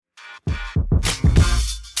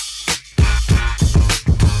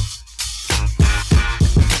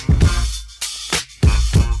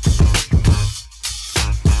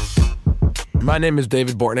My name is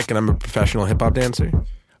David Bortnick, and I'm a professional hip-hop dancer.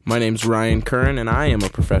 My name's Ryan Curran, and I am a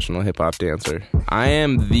professional hip-hop dancer. I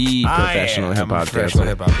am the professional hip-hop dancer.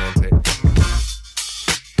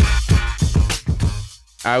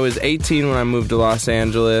 I was 18 when I moved to Los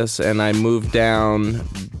Angeles, and I moved down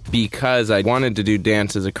because I wanted to do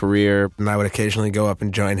dance as a career. And I would occasionally go up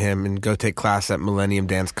and join him and go take class at Millennium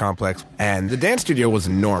Dance Complex. And the dance studio was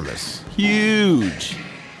enormous. Huge.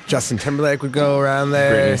 Justin Timberlake would go around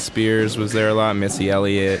there. Britney Spears was there a lot, Missy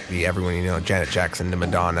Elliott. Everyone, Janet Jackson to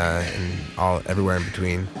Madonna and everywhere in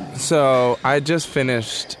between. So I just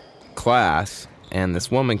finished class, and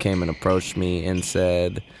this woman came and approached me and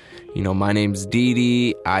said, my name's Dee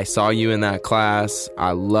Dee. I saw you in that class.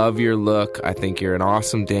 I love your look. I think you're an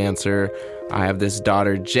awesome dancer. I have this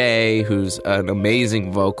daughter, Jay, who's an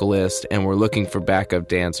amazing vocalist, and we're looking for backup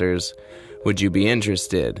dancers. Would you be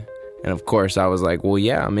interested? And of course, I was like, well,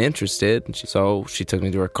 yeah, I'm interested. And so she took me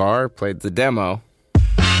to her car, played the demo.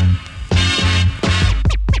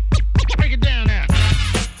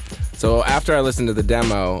 So after I listened to the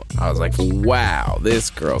demo, I was like, wow, this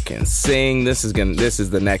girl can sing. This is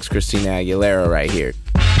the next Christina Aguilera right here.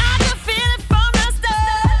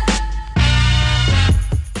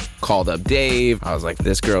 Called up Dave. I was like,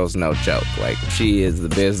 this girl's no joke. Like, she is the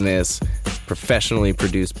business, professionally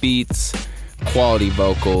produced beats, quality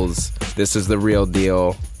vocals. This is the real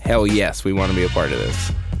deal. Hell yes, we want to be a part of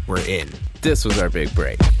this. We're in. This was our big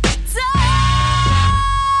break.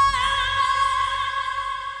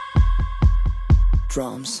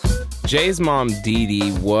 Drums. Jay's mom, Dee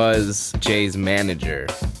Dee, was Jay's manager.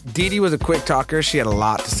 Dee Dee was a quick talker. She had a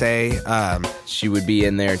lot to say. She would be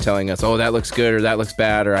in there telling us, oh, that looks good, or that looks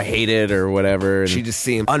bad, or I hate it, or whatever. And she just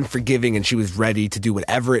seemed unforgiving, and she was ready to do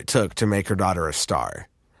whatever it took to make her daughter a star.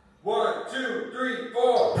 1, 2, 3,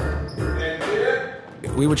 4. And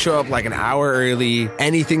yeah. We would show up like an hour early.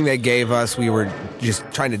 Anything they gave us, we were just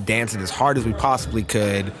trying to dance it as hard as we possibly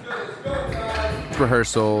could.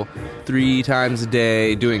 Rehearsal 3 times a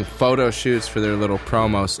day, doing photo shoots for their little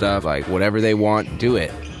promo stuff. Like, whatever they want, do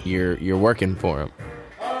it. You're working for them.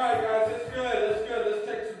 All right, guys, it's good. Let's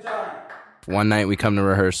take some time. One night we come to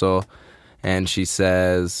rehearsal, and she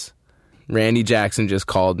says, Randy Jackson just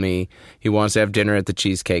called me. He wants to have dinner at the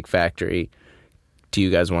Cheesecake Factory. Do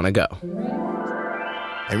you guys want to go?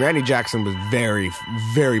 And Randy Jackson was very,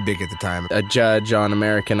 very big at the time. A judge on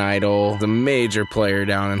American Idol, the major player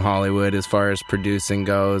down in Hollywood as far as producing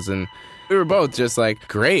goes, and we were both just like,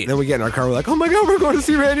 great. Then we get in our car, we're like, oh my God, we're going to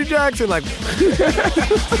see Randy Jackson. Like,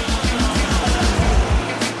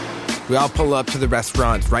 we all pull up to the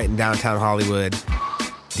restaurant right in downtown Hollywood.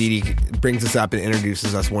 Dee Dee brings us up and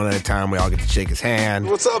introduces us one at a time. We all get to shake his hand.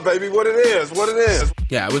 What's up, baby? What it is?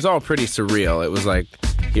 Yeah, it was all pretty surreal. It was like,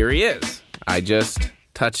 here he is. I just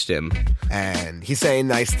touched him. And he's saying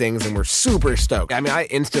nice things, and we're super stoked. I mean, I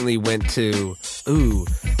instantly went to,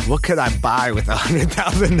 what could I buy with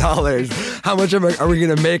 $100,000? How much are we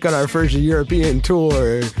going to make on our first European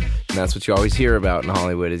tour? And that's what you always hear about in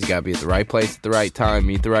Hollywood, is you got to be at the right place at the right time,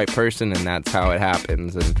 meet the right person, and that's how it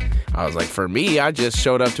happens. And I was like, for me, I just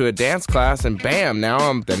showed up to a dance class, and bam, now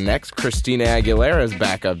I'm the next Christina Aguilera's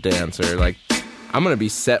backup dancer. Like, I'm going to be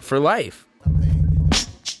set for life.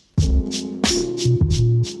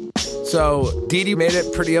 So Dee Dee made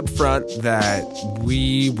it pretty upfront that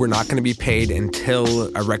we were not going to be paid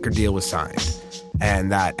until a record deal was signed,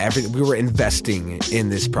 and that we were investing in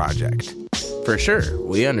this project. For sure.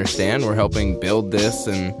 We understand. We're helping build this,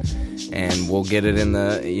 and we'll get it in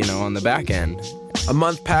the, on the back end. A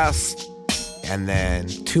month passed, and then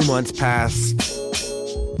 2 months passed.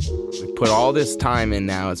 We put all this time in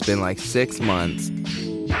now. It's been like 6 months.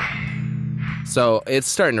 So it's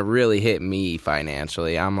starting to really hit me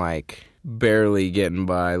financially. I'm like barely getting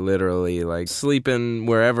by, literally, like sleeping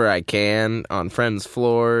wherever I can on friends'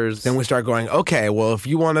 floors. Then we start going, okay, well, if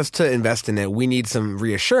you want us to invest in it, we need some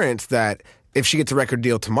reassurance that if she gets a record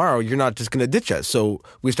deal tomorrow, you're not just going to ditch us. So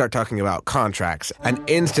we start talking about contracts. And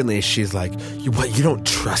instantly she's like, you don't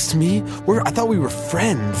trust me? I thought we were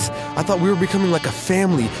friends. I thought we were becoming like a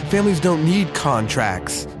family. Families don't need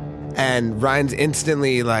contracts. And Ryan's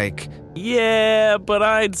instantly like, yeah, but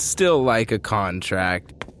I'd still like a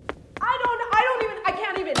contract. I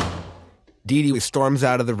can't even. Dee Dee storms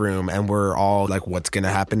out of the room, and we're all like, what's going to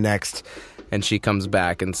happen next? And she comes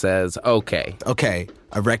back and says, okay,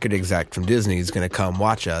 a record exec from Disney is going to come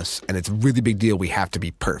watch us, and it's a really big deal. We have to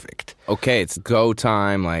be perfect. Okay, it's go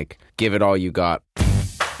time, like, give it all you got.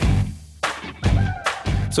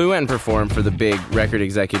 So we went and performed for the big record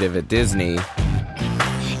executive at Disney.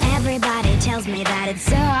 Everybody tells me that it's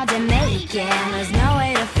so hard to make it, and there's no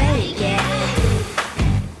way to fake it.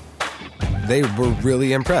 they were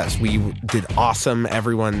really impressed. We did awesome.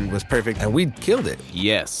 Everyone was perfect. And we killed it.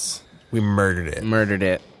 Yes. We murdered it. Murdered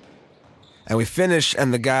it. And we finished,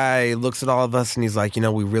 and the guy looks at all of us, and he's like,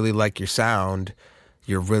 we really like your sound.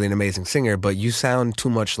 You're really an amazing singer, but you sound too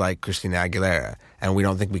much like Christina Aguilera, and we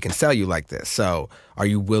don't think we can sell you like this. So are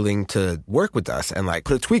you willing to work with us and like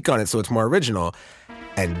put a tweak on it so it's more original?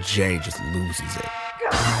 And Jay just loses it.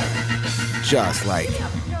 Just like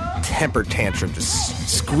temper tantrum, just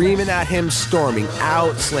screaming at him, storming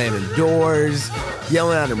out, slamming doors,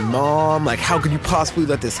 yelling at her mom, like, how could you possibly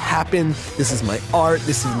let this happen? This is my art.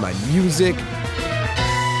 This is my music.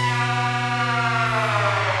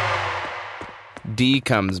 Dee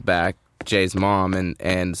comes back, Jay's mom,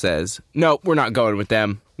 and says, nope, we're not going with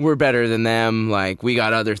them. We're better than them. Like, we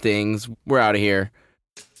got other things. We're out of here.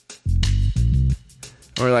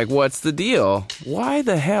 We're like, what's the deal? Why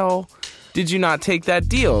the hell did you not take that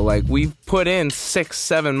deal? Like, we've put in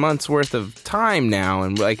 6-7 months worth of time now,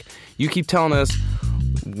 and like, you keep telling us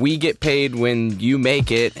we get paid when you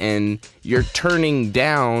make it, and you're turning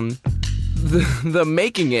down the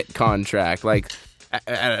making it contract. Like,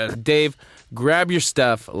 Dave, grab your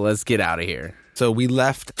stuff. Let's get out of here. So we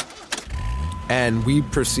left, and we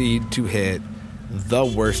proceed to hit the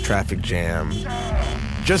worst traffic jam.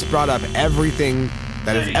 Just brought up everything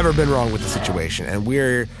that has ever been wrong with the situation, and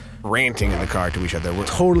we're ranting in the car to each other. We're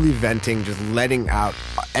totally venting, just letting out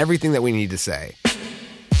everything that we need to say.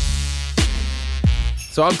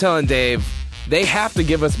 So I'm telling Dave, they have to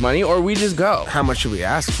give us money or we just go. How much should we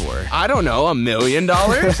ask for? I don't know, $1 million?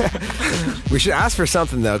 We should ask for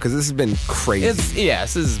something, though, because this has been crazy.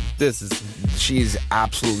 This is. She's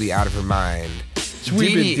absolutely out of her mind.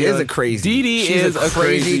 Dee Dee is a crazy. She's a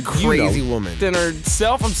crazy woman. Then her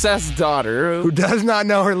self-obsessed daughter, who does not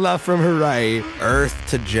know her left from her right. Earth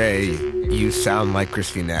to Jay, you sound like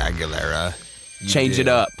Christina Aguilera. Change it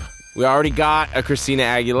up. We already got a Christina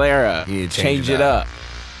Aguilera. You need to change it up.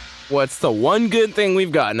 What's the one good thing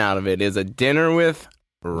we've gotten out of it is a dinner with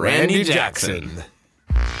Randy Jackson.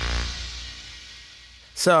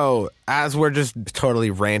 So, as we're just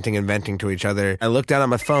totally ranting and venting to each other, I look down at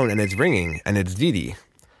my phone and it's ringing, and it's Dee Dee.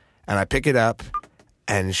 And I pick it up,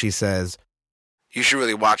 and she says, you should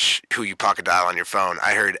really watch who you pocket dial on your phone.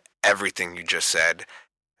 I heard everything you just said.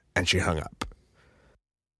 And she hung up.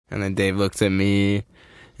 And then Dave looks at me,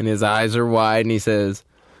 and his eyes are wide, and he says,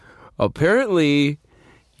 apparently,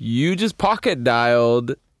 you just pocket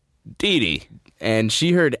dialed Dee Dee. And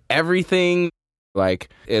she heard everything, like,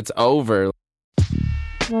 it's over.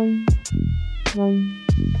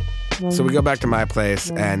 So we go back to my place,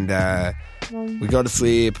 and we go to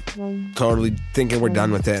sleep, totally thinking we're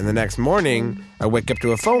done with it. And the next morning, I wake up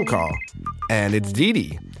to a phone call, and it's Dee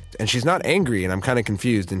Dee. And she's not angry, and I'm kind of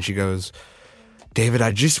confused. And she goes, David,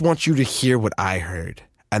 I just want you to hear what I heard.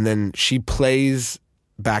 And then she plays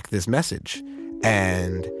back this message.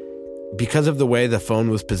 And because of the way the phone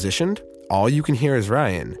was positioned, all you can hear is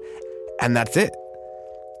Ryan. And that's it.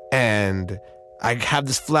 And I have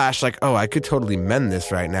this flash like, oh, I could totally mend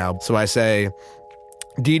this right now. So I say,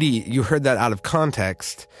 Dee Dee, you heard that out of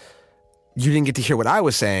context. You didn't get to hear what I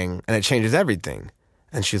was saying, and it changes everything.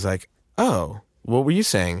 And she's like, oh, what were you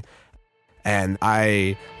saying? And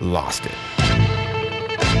I lost it.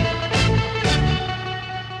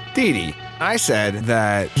 Dee Dee, I said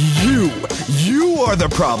that you are the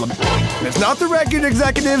problem. It's not the record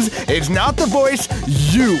executives. It's not the voice.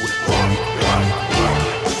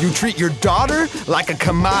 You treat your daughter like a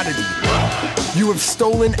commodity. You have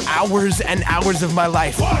stolen hours and hours of my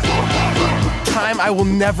life. Time I will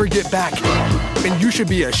never get back. And you should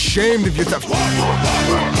be ashamed of yourself.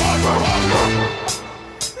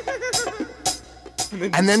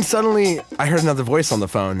 And then suddenly I heard another voice on the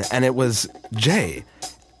phone, and it was Jay.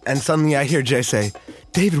 And suddenly I hear Jay say,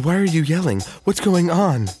 David, why are you yelling? What's going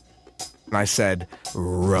on? And I said,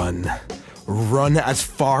 run. Run as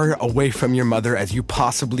far away from your mother as you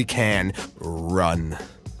possibly can. Run.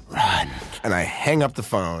 And I hang up the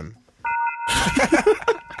phone.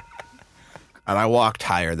 And I walked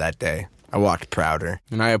higher that day. I walked prouder.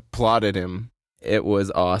 And I applauded him. It was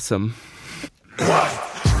awesome.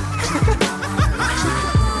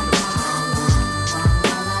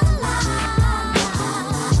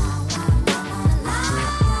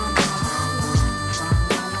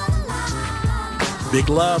 Big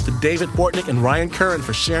love to David Bortnick and Ryan Curran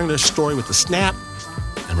for sharing their story with The Snap.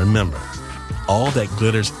 And remember, all that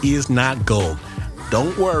glitters is not gold.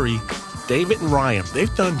 Don't worry, David and Ryan,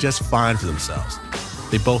 they've done just fine for themselves.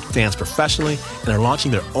 They both dance professionally and are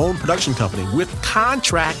launching their own production company with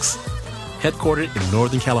contracts headquartered in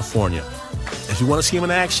Northern California. If you want to see them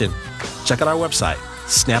in action, check out our website,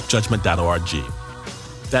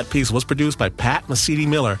 snapjudgment.org. That piece was produced by Pat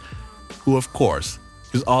Mesiti-Miller, who, of course,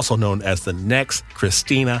 is also known as the next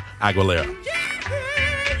Christina Aguilera.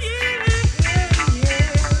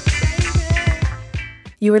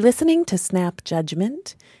 You are listening to Snap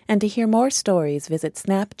Judgment, and to hear more stories, visit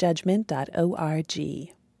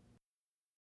snapjudgment.org.